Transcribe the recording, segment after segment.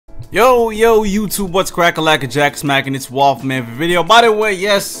Yo YouTube, what's crackalackajackasmacin? It's Waffleman for video. By the way,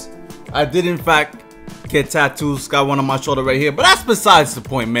 yes, I did in fact get tattoos. Got one on my shoulder right here, but that's besides the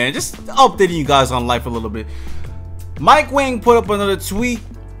point, man. Just updating you guys on life a little bit. Mike Wang put up another tweet,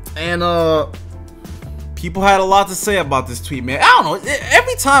 and people had a lot to say about this tweet, man. I don't know,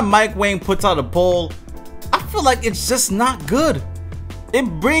 every time Mike Wang puts out a poll, I feel like it's just not good. It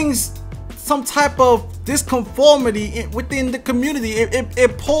brings some type of disconformity within the community.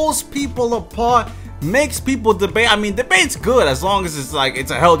 It pulls people apart, makes people debate. I mean, debate's good as long as it's like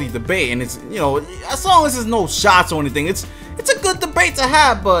it's a healthy debate, and it's, you know, as long as there's no shots or anything, it's a good debate to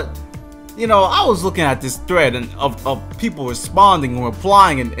have. But you know, I was looking at this thread and of people responding and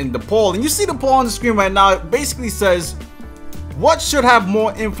replying in the poll, and you see the poll on the screen right now. It basically says, what should have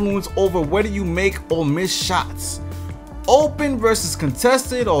more influence over whether you make or miss shots? Open versus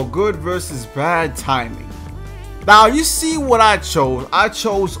contested, or good versus bad timing? Now you see what I chose. I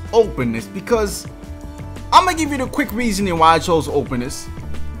chose openness because I'm gonna give you the quick reasoning why I chose openness.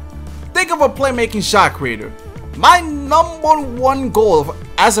 Think of a playmaking shot creator. My number one goal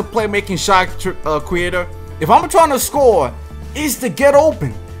as a playmaking shot creator, if I'm trying to score, is to get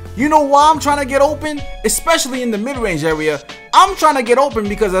open. You know why I'm trying to get open? Especially in the mid-range area. I'm trying to get open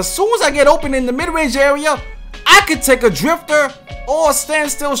because as soon as I get open in the mid-range area, I could take a drifter or a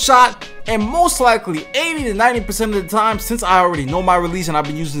standstill shot, and most likely 80 to 90% of the time, since I already know my release and I've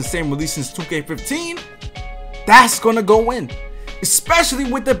been using the same release since 2K15, that's gonna go in,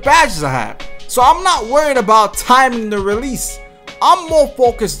 especially with the badges I have. So I'm not worried about timing the release. I'm more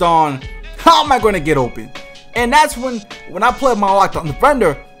focused on how am I gonna get open. And that's when I play my lockdown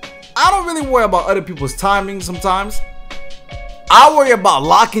defender, I don't really worry about other people's timing sometimes. I worry about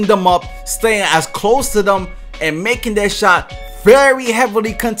locking them up, staying as close to them, and making their shot very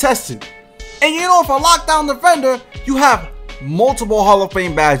heavily contested. And you know, for a lockdown defender, you have multiple Hall of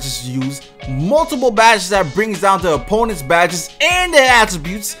Fame badges to use, multiple badges that brings down the opponent's badges and their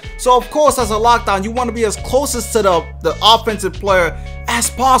attributes. So of course, as a lockdown, you want to be as closest to the offensive player as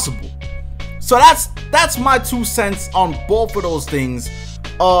possible. So that's my 2 cents on both of those things.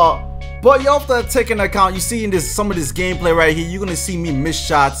 But you have to take into account, you see in some of this gameplay right here, you're gonna see me miss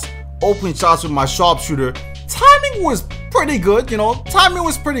shots, open shots with my sharpshooter. Timing was pretty good, you know, timing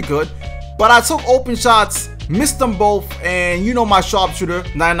was pretty good, but I took open shots, missed them both, and you know my sharpshooter,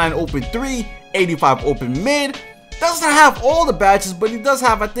 99 open 3, 85 open mid, doesn't have all the badges, but he does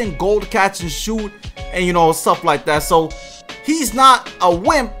have, I think, gold catch and shoot, and you know, stuff like that. So he's not a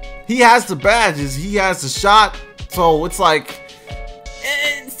wimp, he has the badges, he has the shot. So it's like,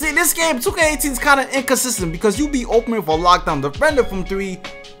 see, this game 2K18 is kind of inconsistent because you be opening for lockdown defender from 3,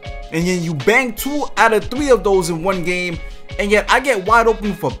 and then you bang 2 out of 3 of those in one game, and yet I get wide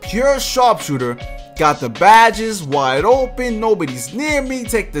open for pure sharpshooter. Got the badges, wide open, nobody's near me,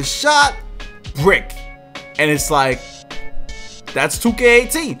 take the shot, brick. And it's like, that's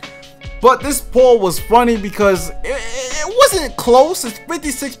 2K18. But this poll was funny because it wasn't close. It's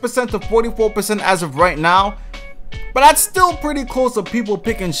 56% to 44% as of right now. But that's still pretty close to people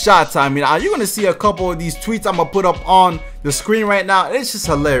picking shots. I mean, you're gonna see a couple of these tweets I'm gonna put up on the screen right now. It's just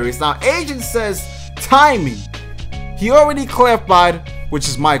hilarious. Now, Agent says timing. He already clarified, which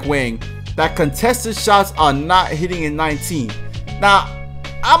is Mike Wang, that contested shots are not hitting in 19. Now,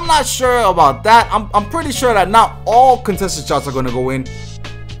 I'm not sure about that. I'm pretty sure that not all contested shots are gonna go in.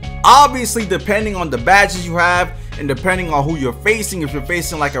 Obviously, depending on the badges you have and depending on who you're facing. If you're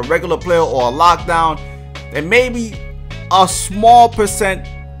facing like a regular player or a lockdown, then maybe a small percent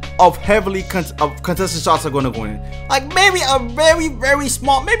of heavily contested shots are going to go in. Like maybe a very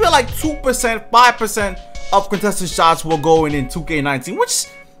small, maybe like 2%, 5% of contested shots will go in 2K19, which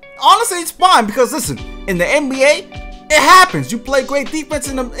honestly it's fine because listen, in the NBA, it happens. You play great defense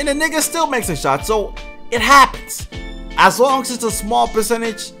and the nigga still makes a shot, so it happens. As long as it's a small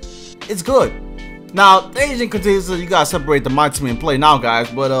percentage, it's good. Now, the agent continues, you gotta separate the my team and play now,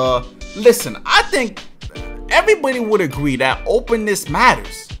 guys. But listen, I think everybody would agree that openness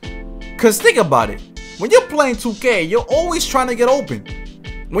matters. Cause think about it, when you're playing 2K, you're always trying to get open.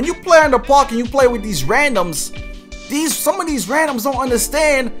 When you play in the park and you play with these randoms, some of these randoms don't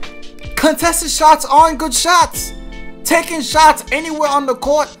understand contested shots aren't good shots. Taking shots anywhere on the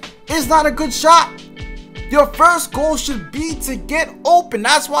court is not a good shot. Your first goal should be to get open.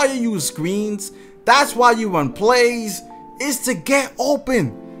 That's why you use screens. That's why you run plays, is to get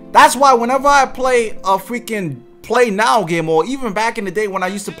open. That's why whenever I play a freaking play now game, or even back in the day when I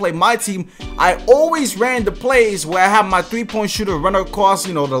used to play my team, I always ran the plays where I have my 3-point shooter run across,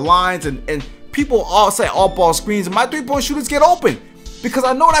 you know, the lines, and people all say all ball screens, and my 3-point shooters get open because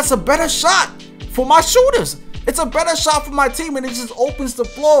I know that's a better shot for my shooters. it's a better shot for my team, and it just opens the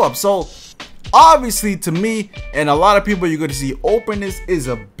floor up. So obviously, to me and a lot of people, you're going to see openness is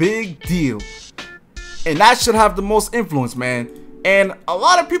a big deal, and that should have the most influence, man. And a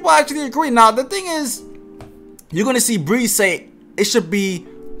lot of people actually agree. Now the thing is, you're going to see Bree say it should be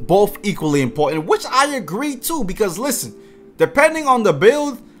both equally important, which I agree too, because listen, depending on the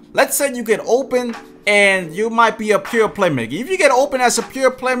build, let's say you get open and you might be a pure playmaker. If you get open as a pure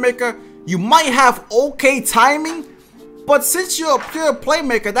playmaker, you might have okay timing, but since you're a pure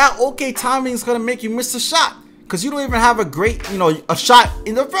playmaker, that okay timing is going to make you miss a shot because you don't even have a great, a shot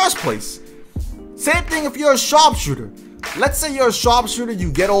in the first place. Same thing if you're a sharpshooter. Let's say you're a sharpshooter,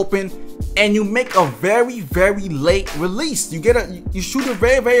 you get open and you make a very, very late release. You shoot a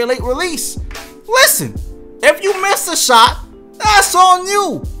very, very late release. Listen, if you miss a shot, that's on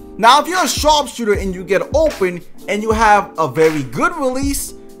you. Now, if you're a sharpshooter and you get open and you have a very good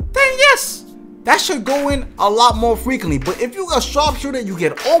release, then yes, that should go in a lot more frequently. But if you're a sharpshooter, you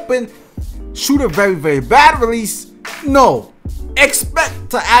get open, shoot a very, very bad release, no, expect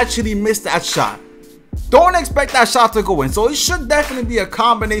to actually miss that shot. Don't expect that shot to go in. So it should definitely be a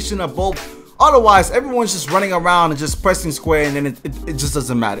combination of both. Otherwise, everyone's just running around and just pressing square, and then it just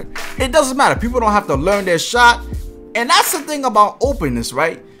doesn't matter. It doesn't matter. People don't have to learn their shot. And that's the thing about openness,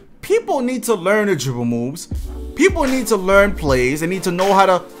 right? People need to learn the dribble moves. People need to learn plays. They need to know how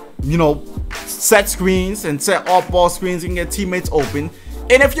to, set screens and set off-ball screens and get teammates open.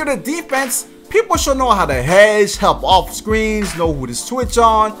 And if you're the defense, people should know how to hedge, help off screens, know who to switch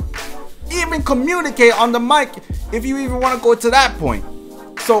on, even communicate on the mic if you even want to go to that point.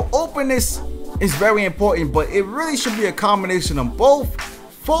 So openness is very important, but it really should be a combination of both,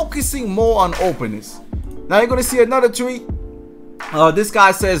 focusing more on openness. Now you're going to see another tweet. This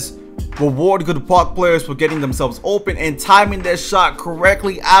guy says, reward good park players for getting themselves open and timing their shot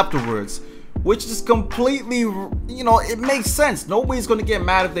correctly afterwards, which is completely, it makes sense. Nobody's going to get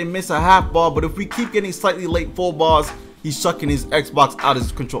mad if they miss a half ball, but if we keep getting slightly late full balls, he's sucking his Xbox out of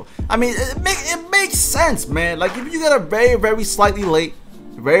his control. I mean, it makes sense, man. Like, if you get a very, very slightly late,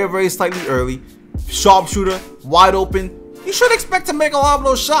 very, very slightly early, sharpshooter, wide open, you should expect to make a lot of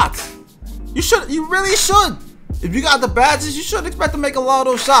those shots. You really should. If you got the badges, you should expect to make a lot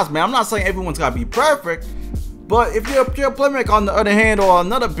of those shots, man. I'm not saying everyone's got to be perfect, but if you're a pure playmaker on the other hand, or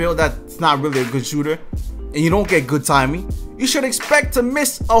another build that's not really a good shooter, and you don't get good timing, you should expect to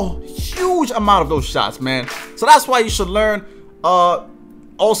miss a huge amount of those shots, man. So that's why you should learn.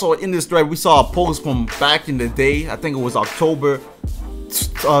 Also in this thread, we saw a post from back in the day. I think it was October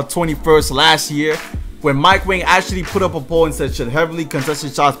 21st last year, when Mike Wing actually put up a poll and said, should heavily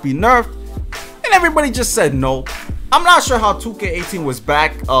contested shots be nerfed? And everybody just said no. I'm not sure how 2K18 was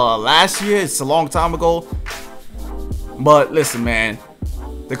back last year. It's a long time ago. But listen, man,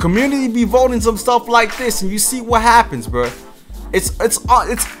 the community be voting some stuff like this, and you see what happens, bro. It's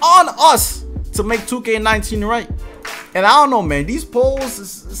on us to make 2K19 right. And I don't know, man, these polls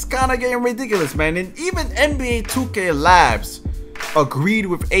is kind of getting ridiculous, man. And even NBA 2K Labs agreed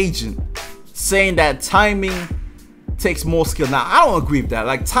with Agent, saying that timing takes more skill. Now, I don't agree with that.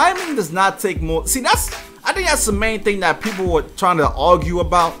 Like, timing does not take more. See, I think that's the main thing that people were trying to argue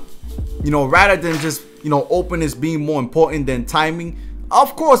about. Rather than just, openness being more important than timing.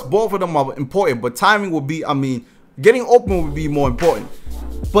 Of course, both of them are important, but timing would be, getting open would be more important.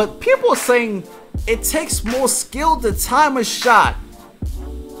 But people are saying it takes more skill to time a shot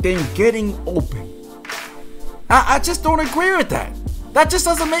than getting open. I just don't agree with that. That just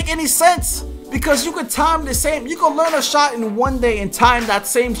doesn't make any sense, because you could time the same. You can learn a shot in one day and time that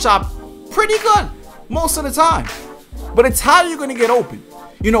same shot pretty good most of the time. But it's how you're going to get open.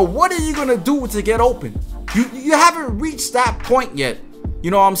 What are you going to do to get open? You haven't reached that point yet.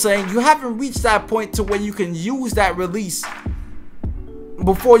 You know what I'm saying? You haven't reached that point to where you can use that release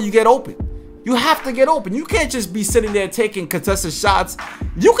before you get open. You have to get open. You can't just be sitting there taking contested shots.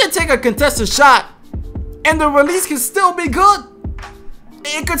 You can take a contested shot and the release can still be good.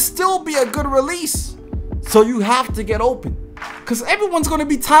 It could still be a good release. So you have to get open, because everyone's going to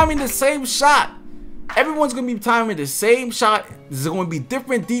be timing the same shot. Everyone's going to be timing the same shot. There's going to be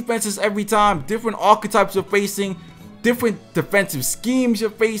different defenses every time, different archetypes you're facing, different defensive schemes you're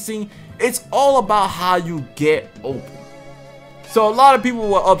facing. It's all about how you get open. So a lot of people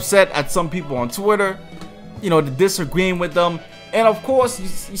were upset at some people on Twitter, disagreeing with them. And of course,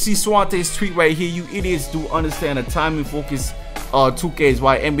 you see Swante's tweet right here. You idiots do understand a timing focus 2K is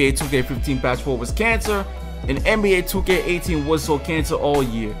why NBA 2K15 patch 4 was cancer and NBA 2K18 was so cancer all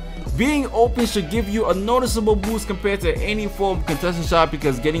year. Being open should give you a noticeable boost compared to any form of contested shot,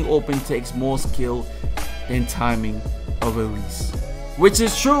 because getting open takes more skill than timing a release. Which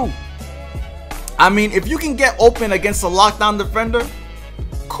is true. I mean, if you can get open against a lockdown defender,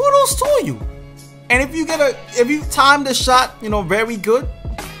 kudos to you. And if you time the shot, you know, very good,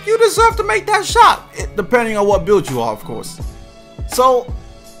 you deserve to make that shot, depending on what build you are, of course. So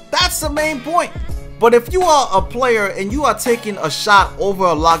that's the main point. But if you are a player and you are taking a shot over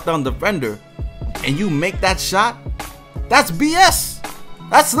a lockdown defender and you make that shot, that's BS.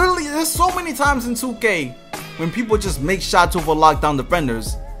 That's literally, there's so many times in 2K when people just make shots over lockdown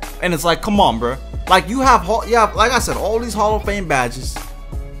defenders, and it's like, come on, bro. Like you have, like I said, all these Hall of Fame badges,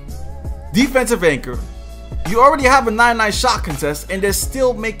 defensive anchor. You already have a 99 shot contest, and they're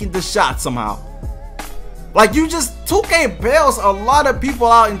still making the shot somehow. Like 2K bails a lot of people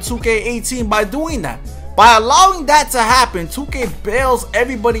out in 2K18 by doing that. By allowing that to happen, 2K bails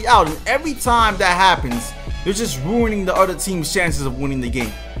everybody out, and every time that happens, you're just ruining the other team's chances of winning the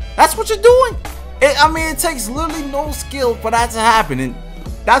game. That's what you're doing. I mean, it takes literally no skill for that to happen, and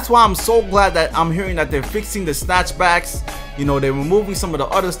that's why I'm so glad that I'm hearing that they're fixing the snatchbacks. You know, they're removing some of the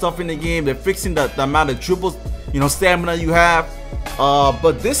other stuff in the game. They're fixing the amount of dribbles, you know, stamina you have.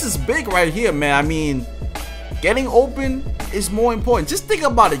 But this is big right here, man. I mean, getting open is more important. Just think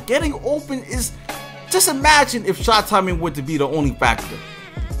about it. Getting open is, just imagine if shot timing were to be the only factor.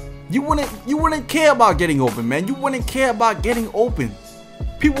 You wouldn't care about getting open, man. You wouldn't care about getting open.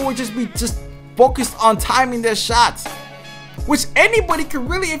 People would just be focused on timing their shots, which anybody could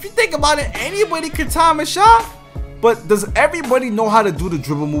really, if you think about it, anybody could time a shot. But does everybody know how to do the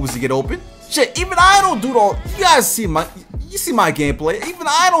dribble moves to get open? Shit, even I don't do all. You guys see my gameplay. Even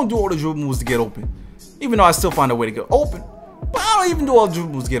I don't do all the dribble moves to get open, even though I still find a way to get open. But I don't even do all the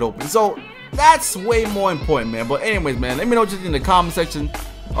dribble moves to get open. So that's way more important, man. But anyways, man, let me know what you think in the comment section.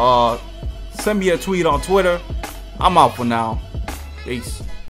 Send me a tweet on Twitter. I'm out for now. Peace.